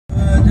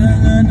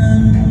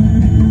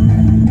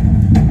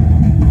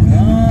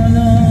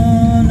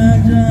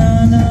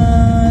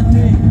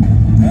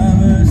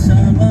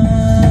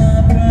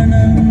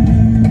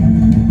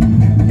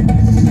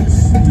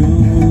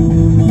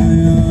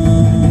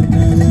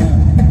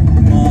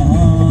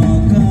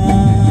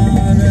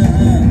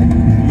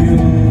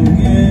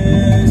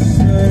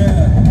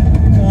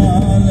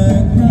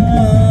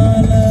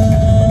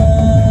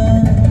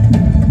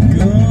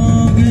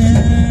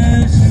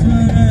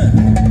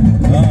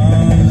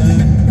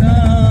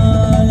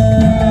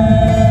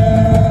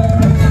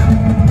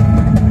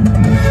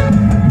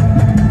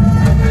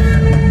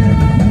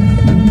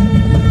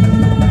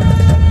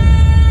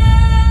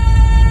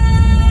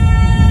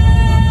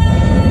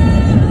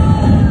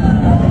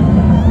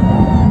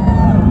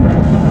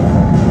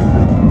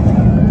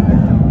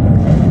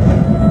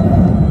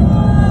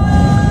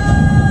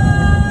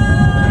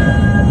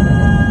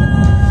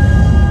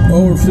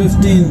Over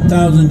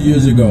 15,000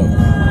 years ago,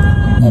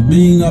 a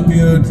being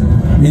appeared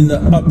in the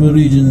upper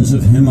regions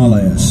of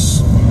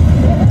Himalayas.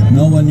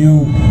 No one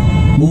knew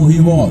who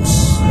he was,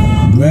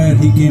 where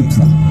he came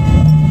from.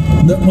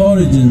 The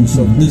origins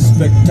of this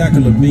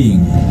spectacular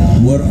being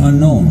were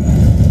unknown.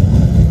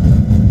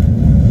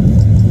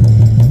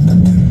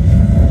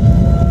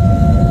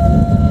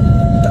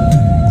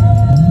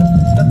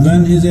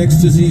 When his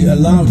ecstasy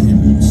allowed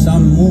him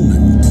some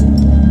movement,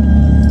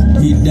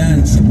 he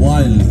danced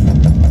wildly.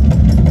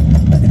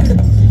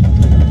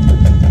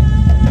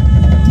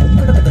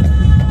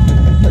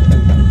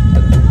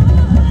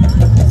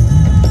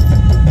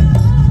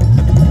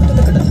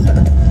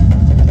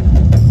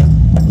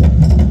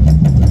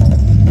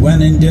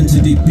 When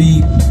intensity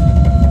peaked,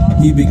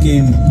 he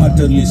became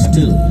utterly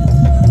still.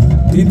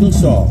 People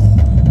saw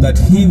that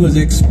he was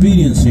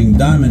experiencing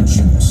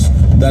dimensions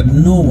that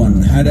no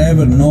one had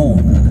ever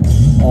known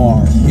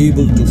or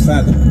able to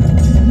fathom.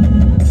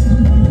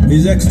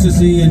 His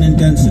ecstasy and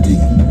intensity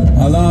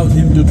allowed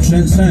him to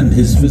transcend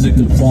his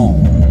physical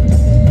form.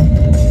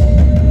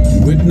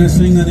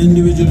 Witnessing an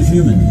individual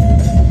human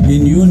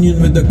in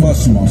union with the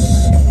cosmos,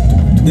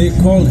 they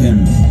called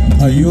him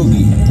a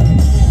yogi,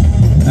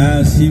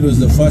 as he was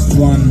the first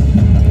one,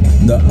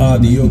 the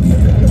Adi Yogi.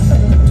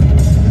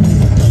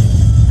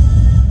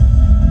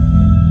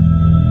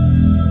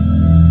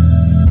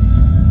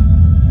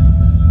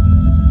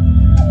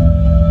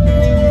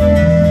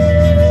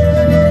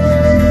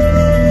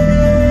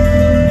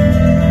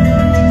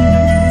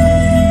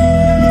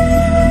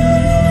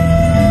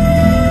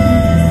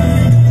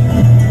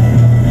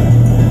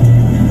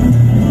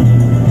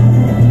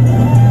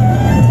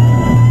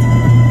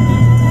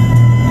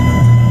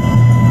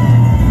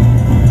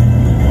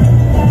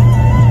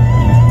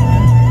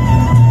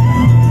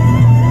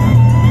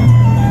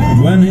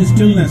 When his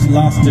stillness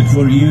lasted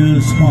for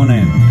years on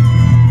end,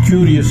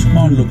 curious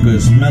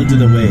onlookers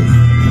melted away.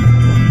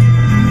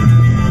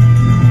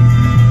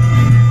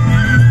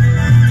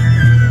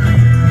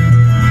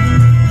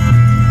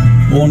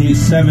 Only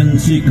 7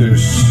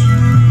 seekers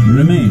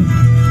remained,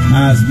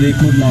 as they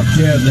could not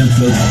tear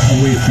themselves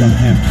away from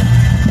him.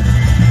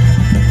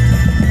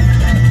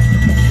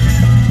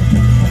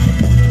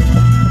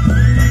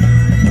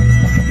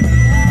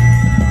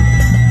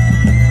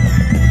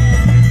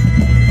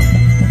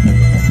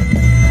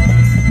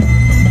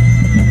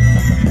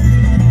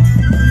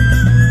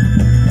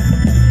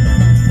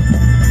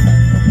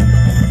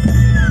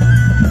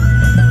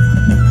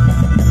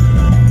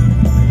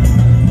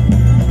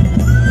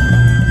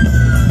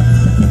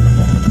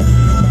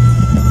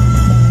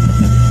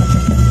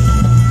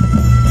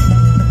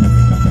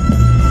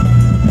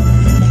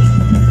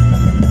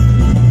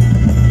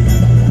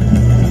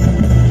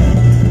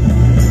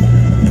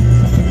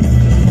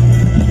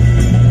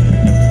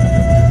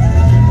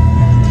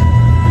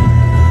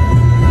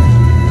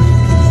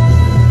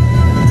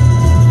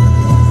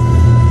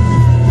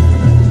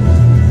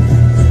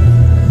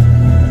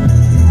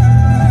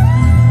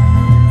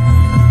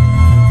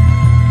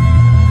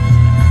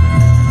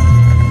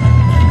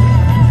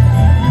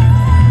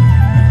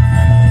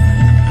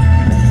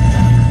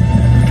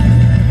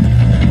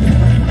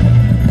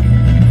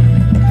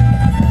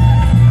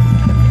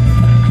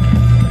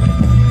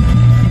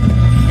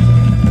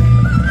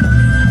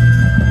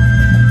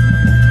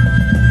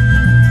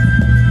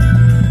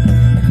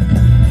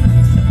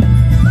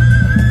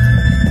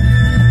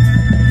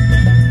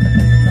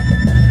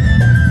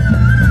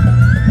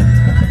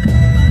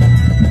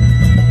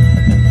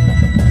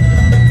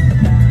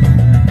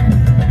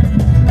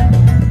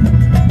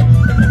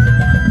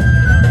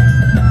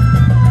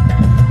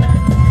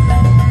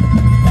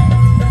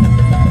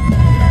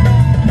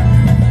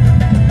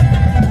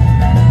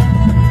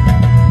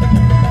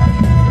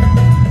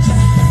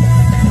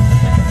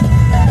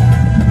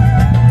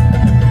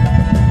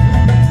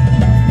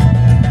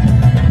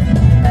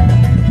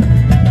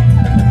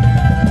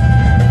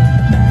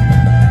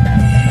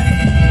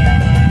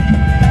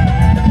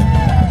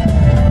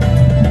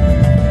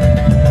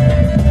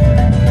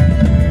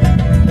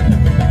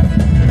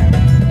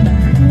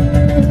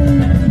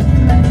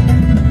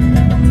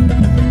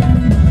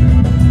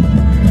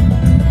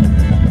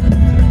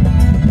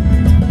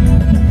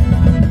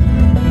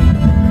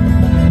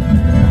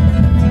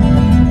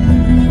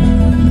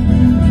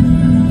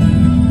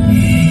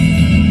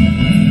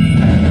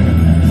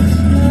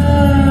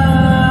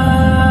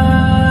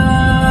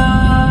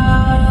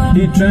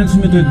 He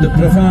transmitted the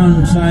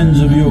profound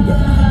science of yoga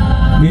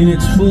in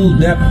its full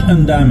depth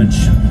and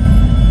dimension.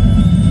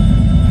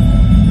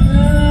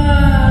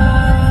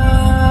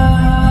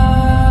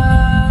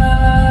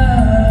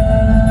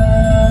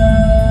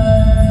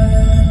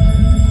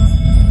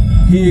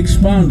 He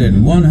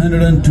expounded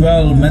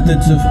 112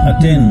 methods of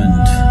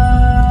attainment,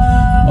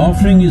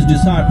 offering his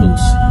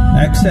disciples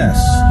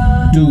access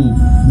to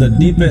the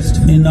deepest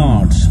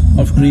innards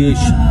of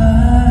creation.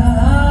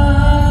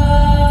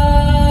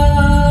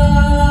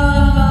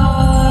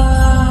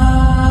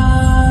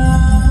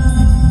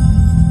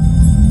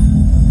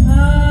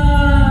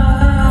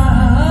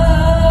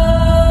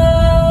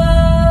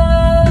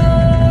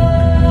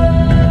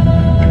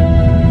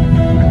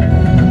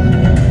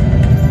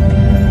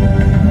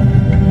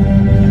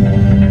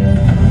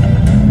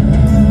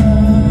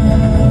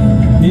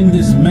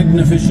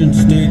 Magnificent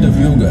state of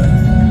yoga,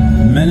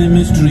 many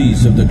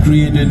mysteries of the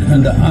created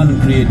and the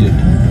uncreated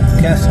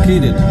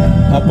cascaded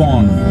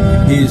upon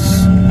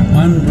his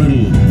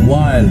unbridled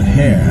wild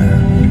hair.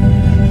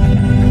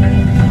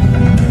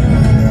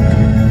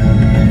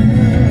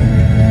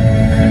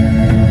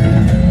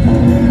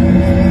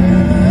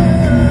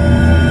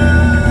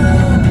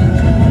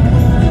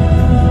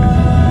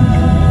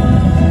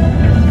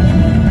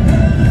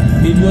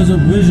 It was a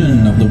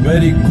vision of the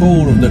very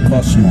core of the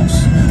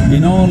cosmos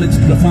in all its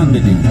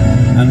profundity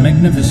and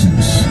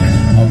magnificence,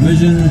 a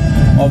vision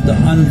of the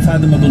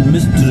unfathomable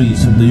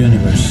mysteries of the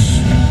universe,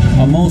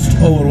 a most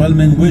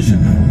overwhelming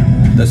vision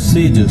the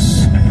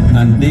sages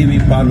and Devi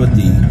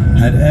Parvati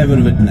had ever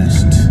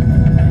witnessed.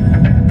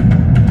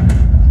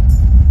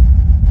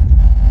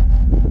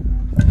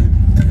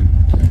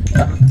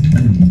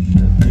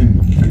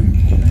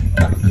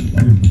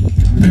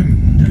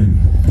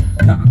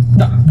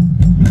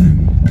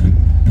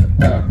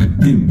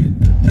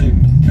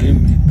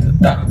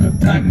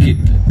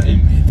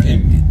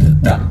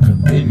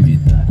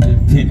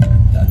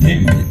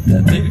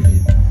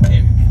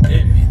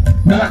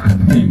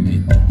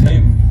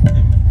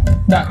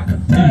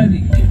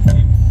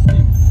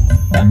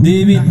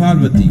 Devi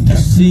Parvati,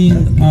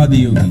 seeing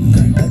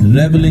Adiyogi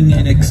reveling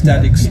in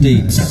ecstatic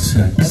states,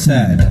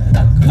 said,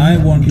 "I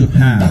want to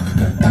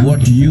have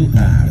what you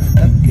have.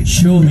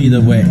 Show me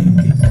the way."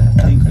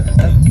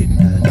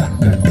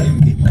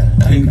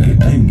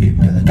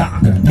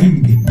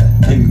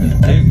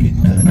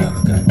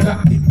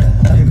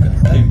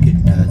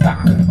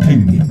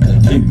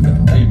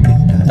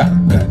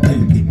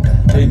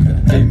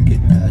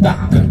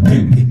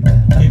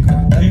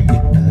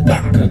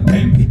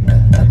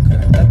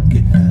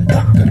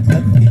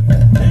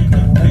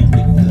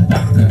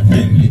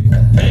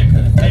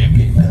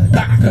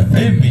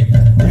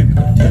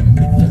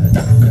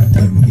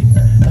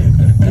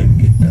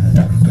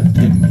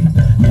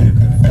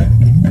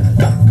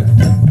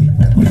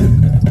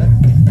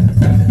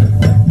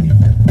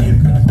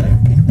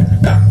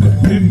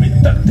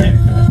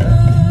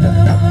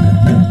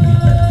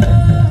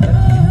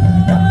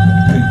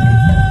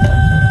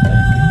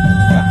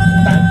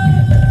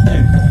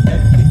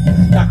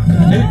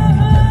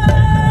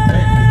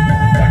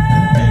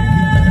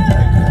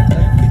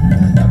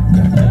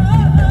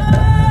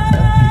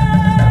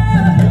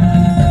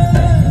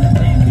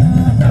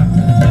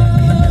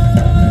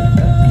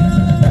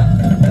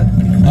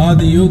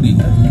 Yogi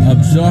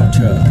absorbed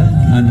her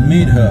and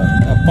made her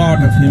a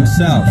part of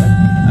himself,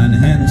 and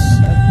hence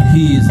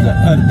he is the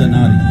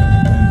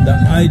Ardhanari, the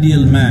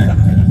ideal man,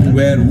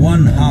 where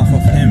one half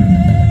of him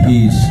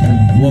is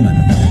woman.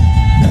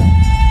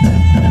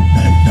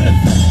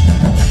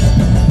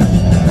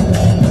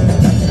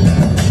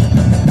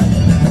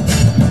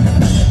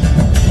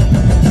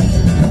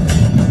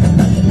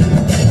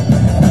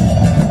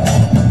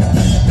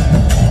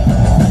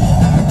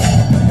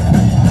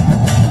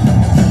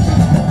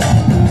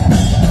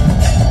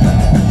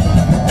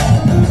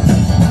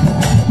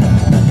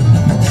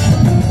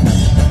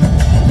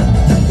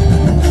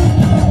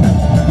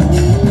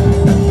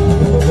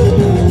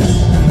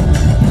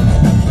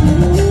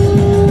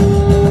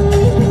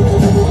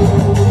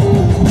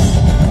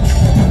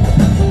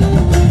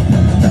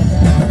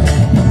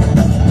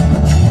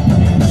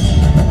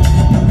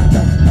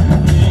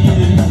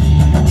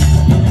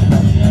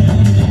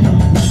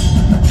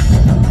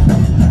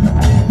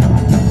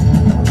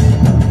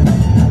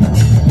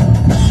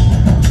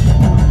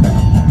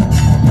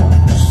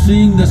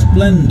 Seeing the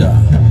splendor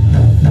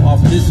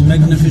of this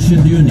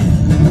magnificent union,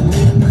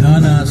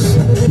 Ghanas,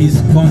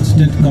 his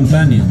constant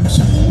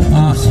companions,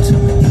 asked,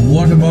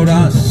 "What about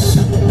us?"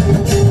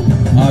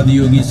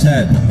 Adiyogi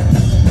said,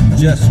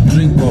 "Just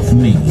drink of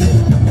me,"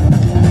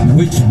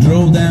 which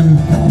drove them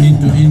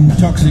into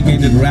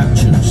intoxicated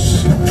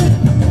raptures.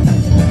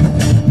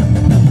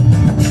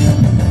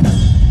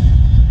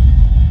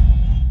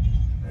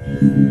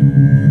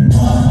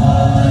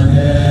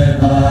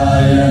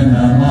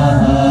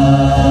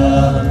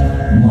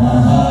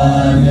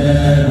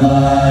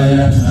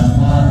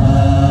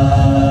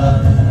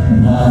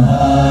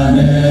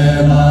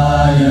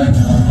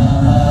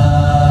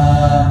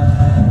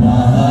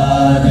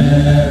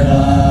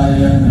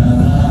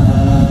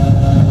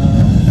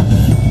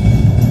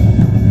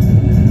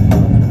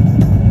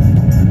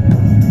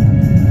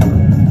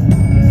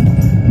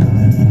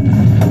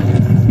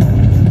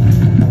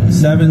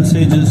 7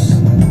 sages,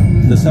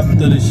 the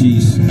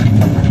Saptarishis,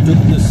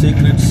 took the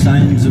sacred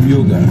science of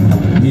yoga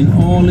in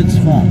all its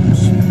forms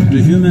to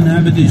human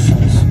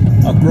habitations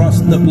across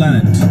the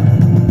planet,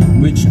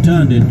 which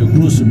turned into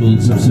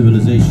crucibles of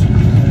civilization.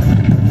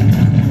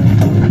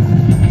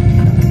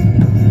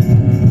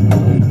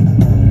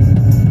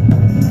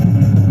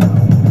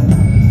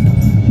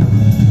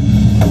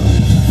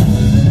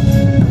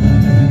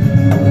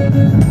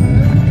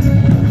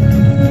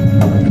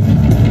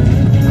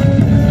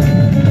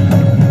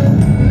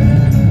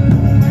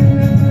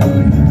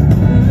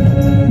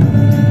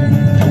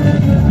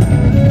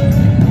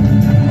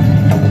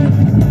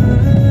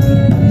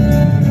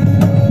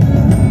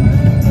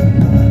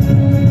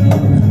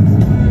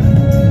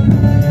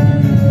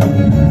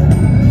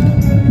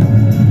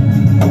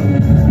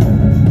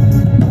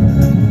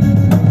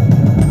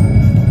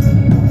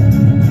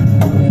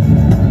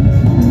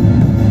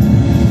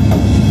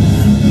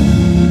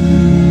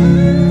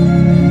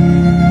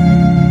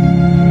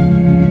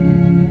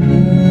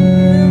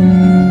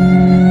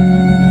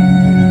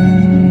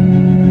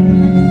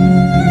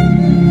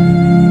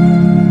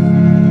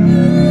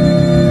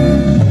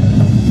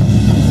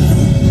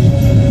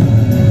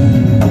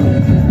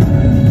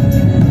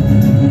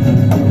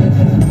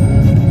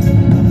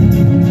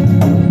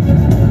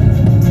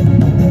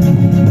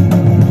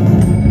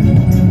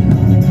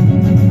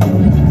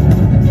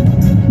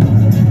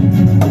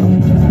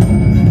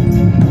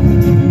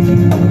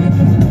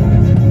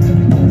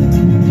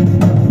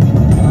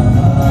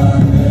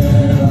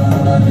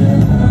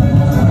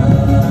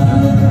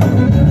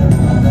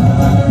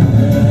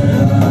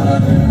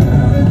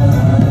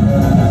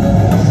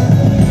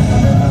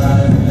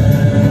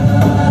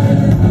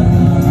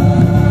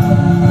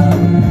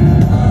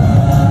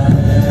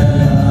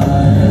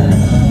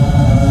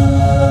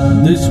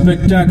 This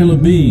spectacular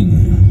being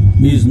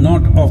is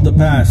not of the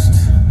past,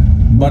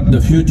 but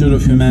the future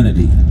of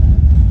humanity.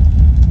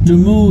 To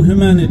move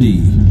humanity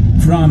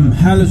from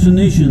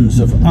hallucinations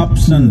of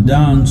ups and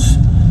downs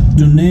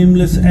to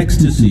nameless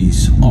ecstasies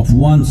of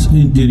one's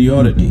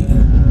interiority.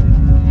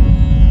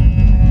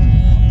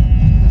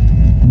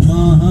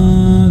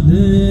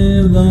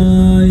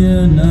 Mahadevaya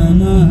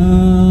Namaha,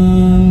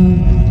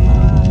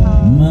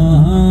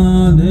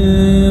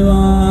 Mahadevaya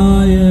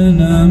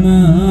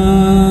Namaha,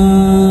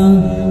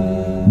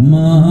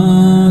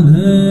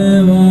 Mahadevaya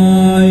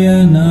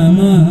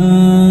Namaha.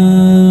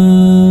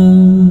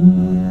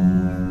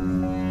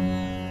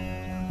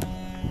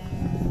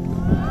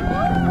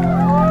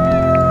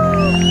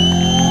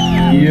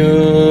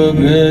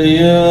 Yoga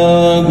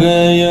Yoga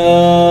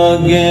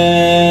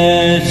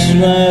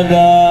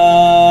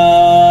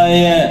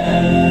Yogeshwaraya,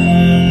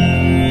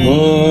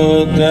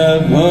 Bhuta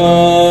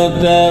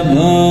Bhuta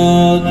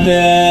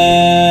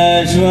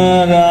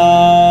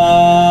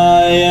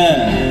Bhuteshwaraya,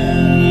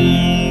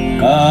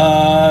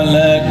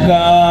 Kala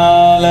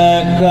Kala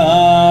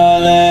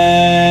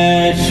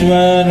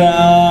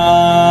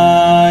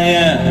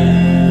Kaleshwaraya,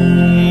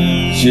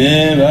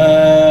 Shiva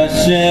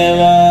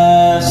Shiva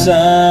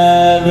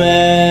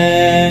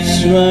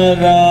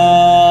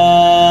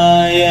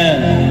Sarveshwaraya,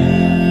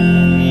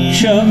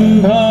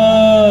 Shambho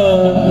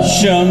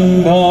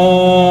Shambho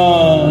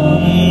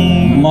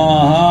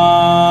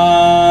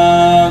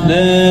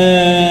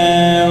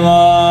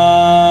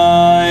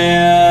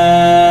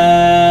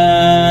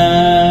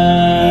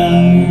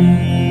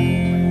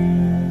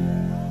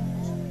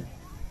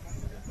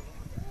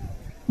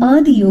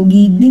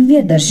Adiyogi ದಿವ್ಯ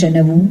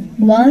ದರ್ಶನವು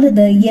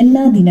ವಾರದ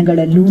ಎಲ್ಲಾ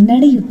ದಿನಗಳಲ್ಲೂ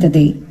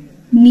ನಡೆಯುತ್ತದೆ.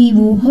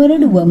 ನೀವು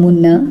ಹೊರಡುವ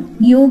ಮುನ್ನ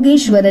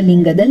ಯೋಗೇಶ್ವರ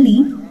ಲಿಂಗದಲ್ಲಿ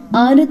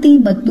ಆರತಿ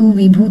ಮತ್ತು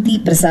ವಿಭೂತಿ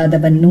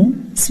ಪ್ರಸಾದವನ್ನು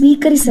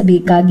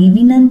ಸ್ವೀಕರಿಸಬೇಕಾಗಿ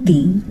ವಿನಂತಿ.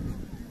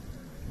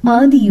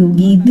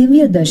 ಆದಿಯೋಗಿ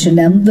ದಿವ್ಯ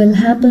ದರ್ಶನಂ will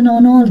happen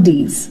on all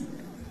days.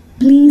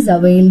 Please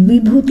avail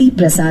Vibhuti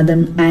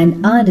Prasadam and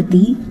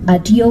Arati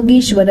at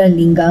Yogeshwara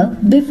Linga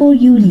before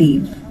you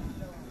leave.